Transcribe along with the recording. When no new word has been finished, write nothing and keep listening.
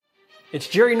It's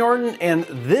Jerry Norton, and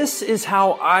this is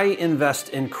how I invest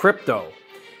in crypto.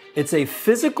 It's a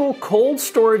physical cold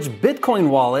storage Bitcoin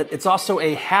wallet. It's also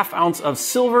a ½ ounce of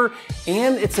silver,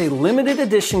 and it's a limited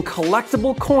edition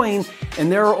collectible coin,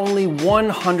 and there are only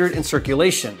 100 in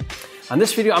circulation. On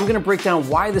this video, I'm going to break down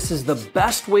why this is the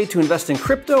best way to invest in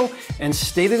crypto, and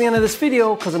stay to the end of this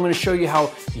video because I'm going to show you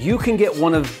how you can get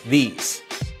one of these.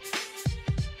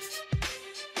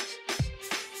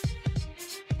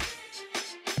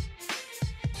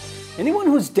 Anyone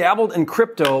who's dabbled in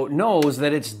crypto knows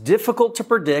that it's difficult to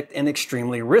predict and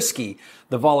extremely risky.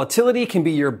 The volatility can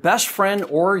be your best friend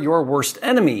or your worst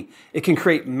enemy. It can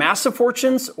create massive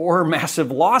fortunes or massive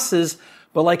losses,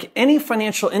 but like any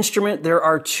financial instrument, there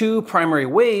are two primary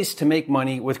ways to make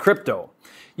money with crypto.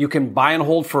 You can buy and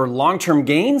hold for long-term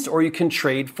gains, or you can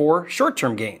trade for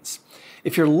short-term gains.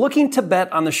 If you're looking to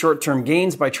bet on the short-term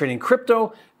gains by trading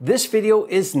crypto, this video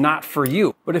is not for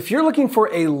you. But if you're looking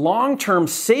for a long-term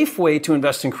safe way to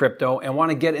invest in crypto and want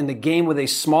to get in the game with a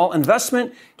small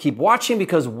investment, keep watching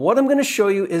because what I'm going to show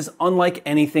you is unlike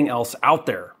anything else out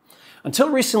there. Until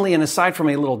recently, and aside from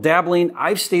a little dabbling,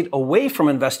 I've stayed away from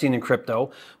investing in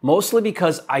crypto, mostly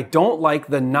because I don't like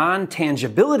the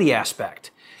non-tangibility aspect.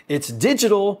 It's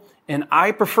digital, and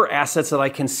I prefer assets that I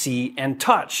can see and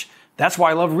touch. That's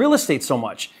why I love real estate so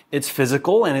much. It's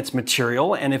physical and it's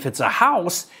material, and if it's a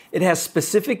house, it has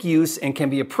specific use and can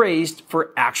be appraised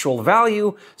for actual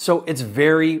value, so it's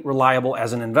very reliable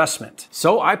as an investment.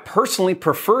 So I personally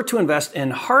prefer to invest in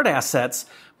hard assets,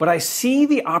 but I see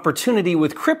the opportunity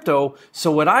with crypto,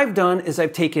 so what I've done is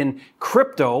I've taken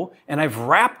crypto and I've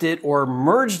wrapped it or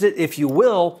merged it, if you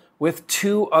will, with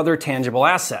two other tangible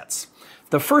assets.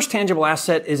 The first tangible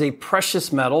asset is a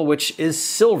precious metal, which is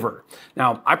silver.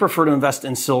 Now, I prefer to invest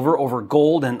in silver over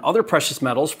gold and other precious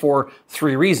metals for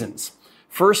three reasons.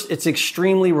 First, it's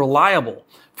extremely reliable.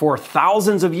 For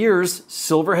thousands of years,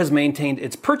 silver has maintained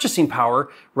its purchasing power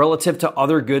relative to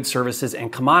other goods, services,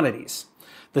 and commodities.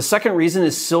 The second reason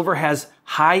is silver has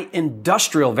high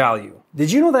industrial value.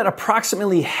 Did you know that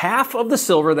approximately half of the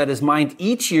silver that is mined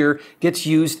each year gets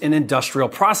used in industrial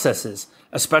processes,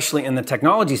 especially in the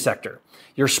technology sector?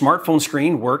 Your smartphone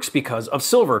screen works because of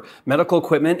silver. Medical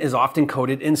equipment is often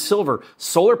coated in silver.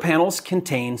 Solar panels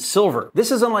contain silver.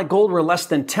 This is unlike gold, where less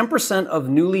than 10% of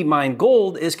newly mined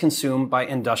gold is consumed by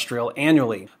industrial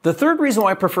annually. The third reason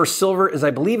why I prefer silver is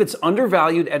I believe it's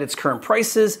undervalued at its current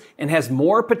prices and has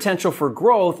more potential for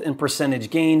growth in percentage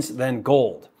gains than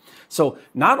gold. So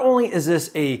not only is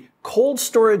this a cold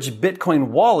storage Bitcoin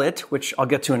wallet, which I'll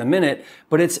get to in a minute,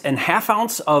 but it's a ½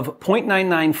 ounce of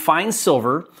 0.99 fine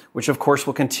silver, which of course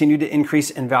will continue to increase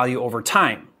in value over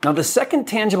time. Now, the second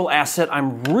tangible asset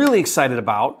I'm really excited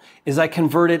about is I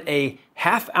converted a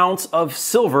 ½ ounce of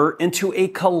silver into a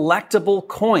collectible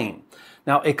coin.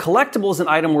 Now, a collectible is an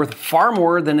item worth far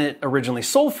more than it originally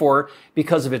sold for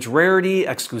because of its rarity,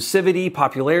 exclusivity,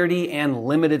 popularity, and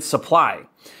limited supply.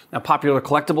 Now, popular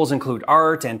collectibles include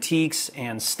art, antiques,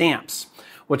 and stamps.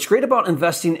 What's great about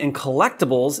investing in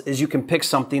collectibles is you can pick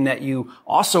something that you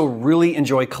also really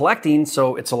enjoy collecting,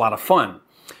 so it's a lot of fun.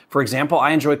 For example,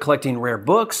 I enjoy collecting rare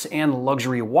books and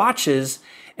luxury watches,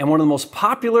 and one of the most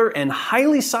popular and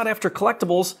highly sought after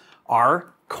collectibles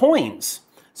are coins.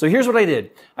 So here's what I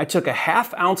did. I took a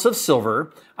 ½ ounce of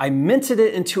silver, I minted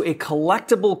it into a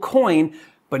collectible coin,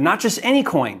 but not just any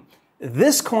coin.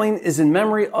 This coin is in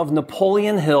memory of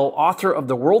Napoleon Hill, author of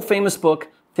the world-famous book,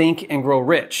 Think and Grow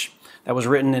Rich. That was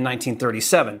written in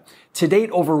 1937. To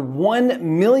date, over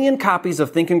 1 million copies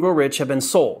of Think and Grow Rich have been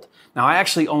sold. Now, I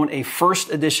actually own a first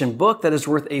edition book that is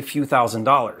worth a few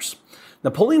 $1,000s.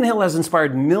 Napoleon Hill has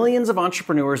inspired millions of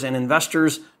entrepreneurs and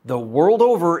investors the world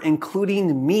over,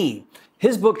 including me.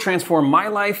 His book transformed my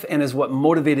life and is what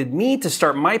motivated me to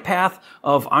start my path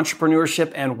of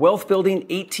entrepreneurship and wealth building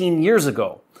 18 years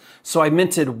ago. So I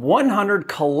minted 100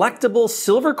 collectible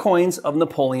silver coins of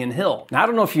Napoleon Hill. Now, I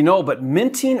don't know if you know, but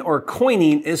minting or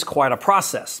coining is quite a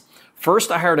process. First,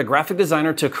 I hired a graphic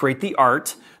designer to create the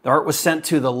art. The art was sent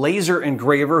to the laser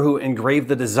engraver who engraved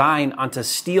the design onto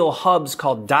steel hubs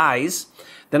called dies.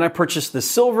 Then I purchased the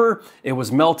silver. It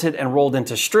was melted and rolled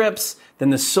into strips. Then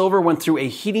the silver went through a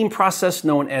heating process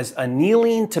known as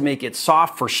annealing to make it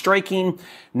soft for striking.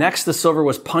 Next, the silver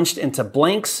was punched into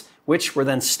blanks, which were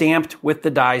then stamped with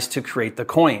the dies to create the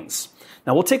coins.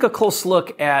 Now, we'll take a close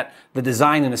look at the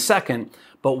design in a second,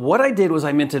 but what I did was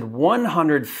I minted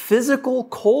 100 physical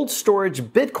cold storage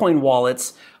Bitcoin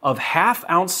wallets of ½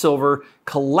 ounce silver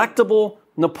collectible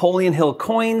Napoleon Hill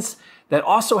coins that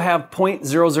also have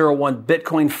 0.001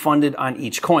 Bitcoin funded on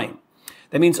each coin.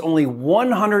 That means only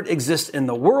 100 exist in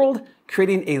the world,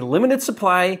 creating a limited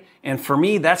supply. And for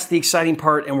me, that's the exciting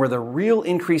part and where the real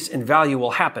increase in value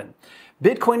will happen.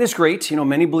 Bitcoin is great.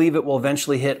 Many believe it will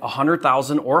eventually hit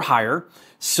 100,000 or higher.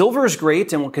 Silver is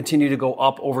great and will continue to go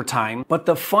up over time. But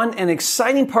the fun and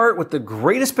exciting part with the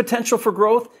greatest potential for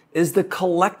growth is the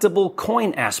collectible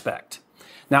coin aspect.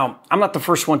 Now, I'm not the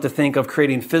first one to think of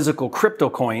creating physical crypto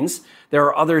coins. There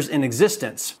are others in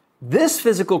existence. This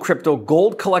physical crypto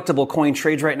gold collectible coin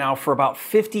trades right now for about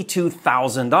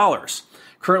 $52,000.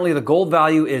 Currently, the gold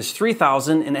value is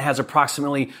 $3,000 and it has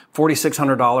approximately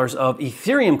 $4,600 of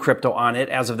Ethereum crypto on it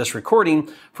as of this recording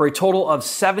for a total of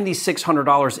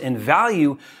 $7,600 in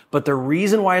value. But the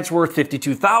reason why it's worth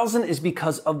 $52,000 is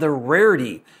because of the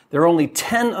rarity. There are only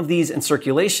 10 of these in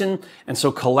circulation, and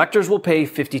so collectors will pay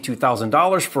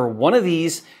 $52,000 for one of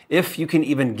these if you can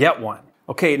even get one.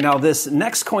 Okay, now this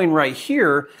next coin right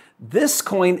here, this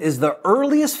coin is the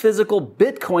earliest physical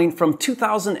Bitcoin from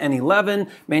 2011,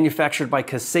 manufactured by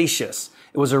Casasius.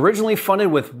 It was originally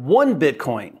funded with 1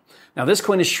 Bitcoin. Now this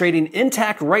coin is trading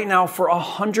intact right now for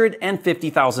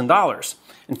 $150,000.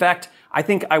 In fact, I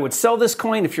think I would sell this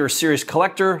coin. If you're a serious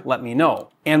collector, let me know.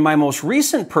 And my most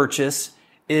recent purchase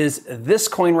is this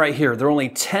coin right here. There are only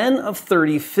 10 of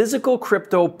 30 physical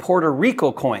crypto Puerto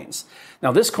Rico coins.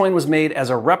 Now, this coin was made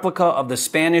as a replica of the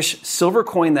Spanish silver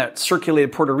coin that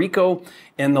circulated Puerto Rico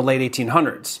in the late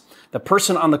 1800s. The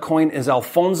person on the coin is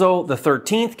Alfonso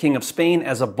XIII, King of Spain,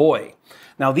 as a boy.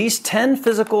 Now, these 10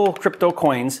 physical crypto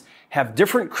coins have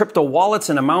different crypto wallets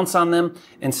and amounts on them.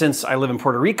 And since I live in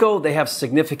Puerto Rico, they have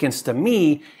significance to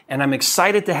me, and I'm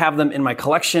excited to have them in my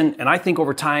collection. And I think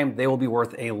over time, they will be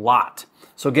worth a lot.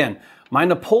 So again, my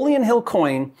Napoleon Hill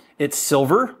coin, it's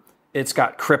silver, it's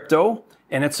got crypto,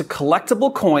 and it's a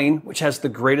collectible coin, which has the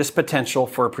greatest potential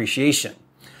for appreciation.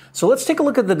 So let's take a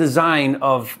look at the design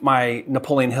of my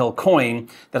Napoleon Hill coin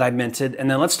that I minted,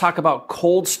 and then let's talk about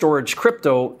cold storage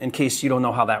crypto in case you don't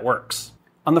know how that works.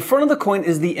 On the front of the coin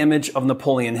is the image of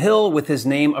Napoleon Hill with his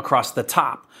name across the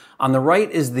top. On the right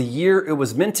is the year it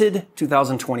was minted,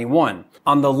 2021.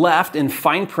 On the left, in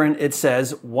fine print, it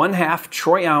says 1/2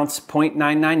 troy ounce,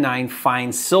 0.999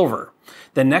 fine silver.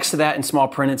 Then next to that in small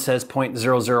print, it says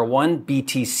 0.001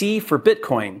 BTC for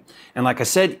Bitcoin. And like I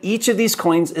said, each of these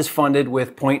coins is funded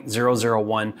with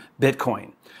 0.001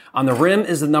 Bitcoin. On the rim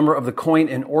is the number of the coin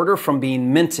in order from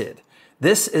being minted.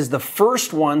 This is the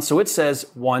first one, so it says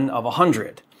 1 of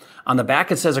 100. On the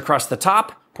back, it says across the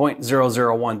top,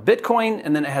 0.001 Bitcoin,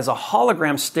 and then it has a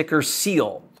hologram sticker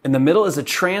seal. In the middle is a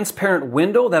transparent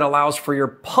window that allows for your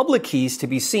public keys to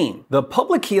be seen. The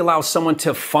public key allows someone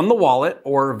to fund the wallet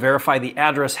or verify the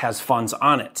address has funds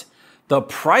on it. The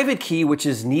private key, which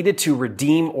is needed to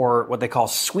redeem or what they call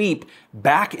sweep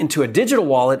back into a digital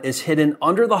wallet, is hidden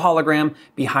under the hologram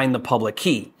behind the public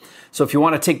key. So if you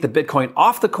want to take the Bitcoin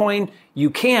off the coin, you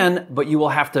can, but you will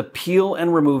have to peel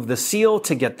and remove the seal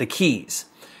to get the keys.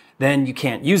 Then you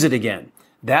can't use it again.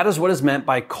 That is what is meant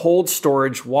by cold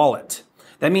storage wallet.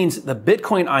 That means the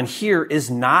Bitcoin on here is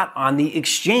not on the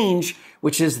exchange,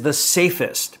 which is the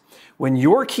safest. When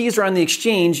your keys are on the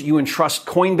exchange, you entrust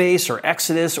Coinbase or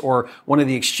Exodus or one of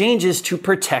the exchanges to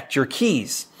protect your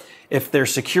keys. If their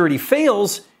security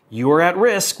fails, you are at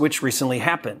risk, which recently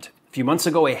happened. A few months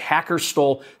ago, a hacker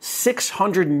stole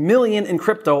 600 million in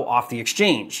crypto off the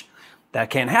exchange.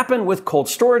 That can't happen with cold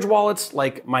storage wallets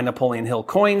like my Napoleon Hill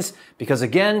coins because,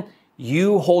 again,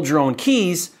 you hold your own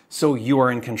keys, so you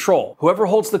are in control. Whoever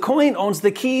holds the coin owns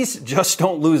the keys, just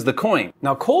don't lose the coin.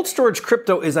 Now, cold storage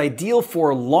crypto is ideal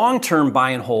for long-term buy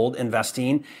and hold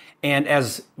investing, and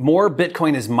as more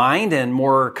Bitcoin is mined and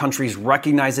more countries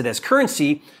recognize it as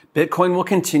currency, Bitcoin will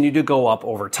continue to go up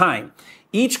over time.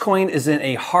 Each coin is in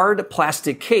a hard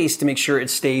plastic case to make sure it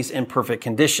stays in perfect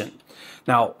condition.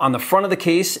 Now, on the front of the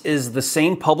case is the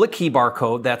same public key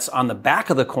barcode that's on the back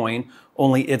of the coin,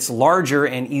 only it's larger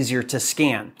and easier to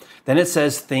scan. Then it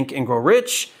says Think and Grow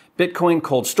Rich, Bitcoin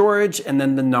cold storage, and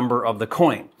then the number of the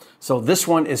coin. So this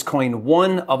one is coin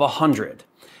 1 of 100.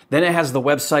 Then it has the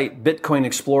website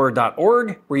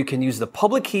bitcoinexplorer.org where you can use the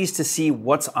public keys to see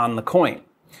what's on the coin.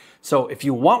 So if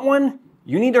you want one,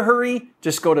 you need to hurry.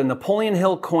 Just go to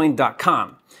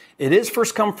napoleonhillcoin.com. It is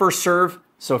first come, first serve.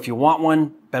 So if you want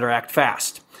one, better act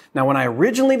fast. Now, when I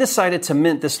originally decided to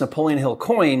mint this Napoleon Hill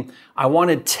coin, I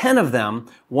wanted 10 of them,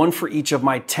 one for each of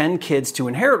my 10 kids to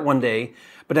inherit one day.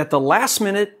 But at the last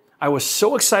minute, I was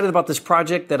so excited about this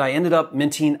project that I ended up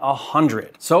minting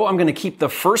 100. So I'm going to keep the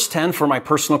first 10 for my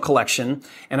personal collection,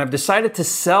 and I've decided to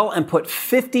sell and put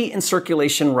 50 in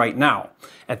circulation right now.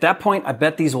 At that point, I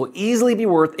bet these will easily be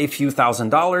worth a few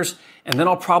 $1,000s, and then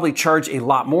I'll probably charge a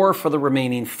lot more for the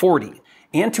remaining 40.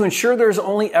 And to ensure there's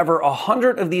only ever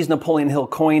 100 of these Napoleon Hill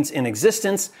coins in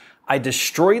existence, I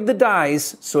destroyed the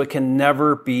dies so it can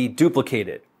never be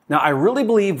duplicated. Now, I really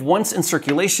believe once in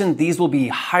circulation, these will be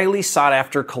highly sought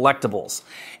after collectibles.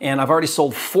 And I've already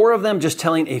sold 4 of them, just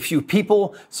telling a few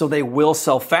people, so they will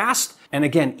sell fast. And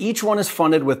again, each one is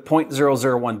funded with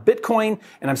 0.001 Bitcoin,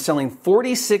 and I'm selling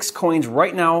 46 coins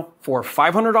right now for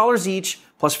 $500 each,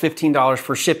 plus $15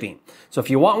 for shipping. So if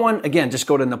you want one, again, just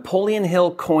go to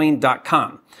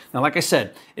NapoleonHillCoin.com. Now, like I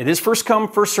said, it is first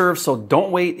come, first serve, so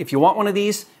don't wait if you want one of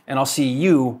these, and I'll see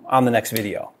you on the next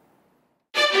video.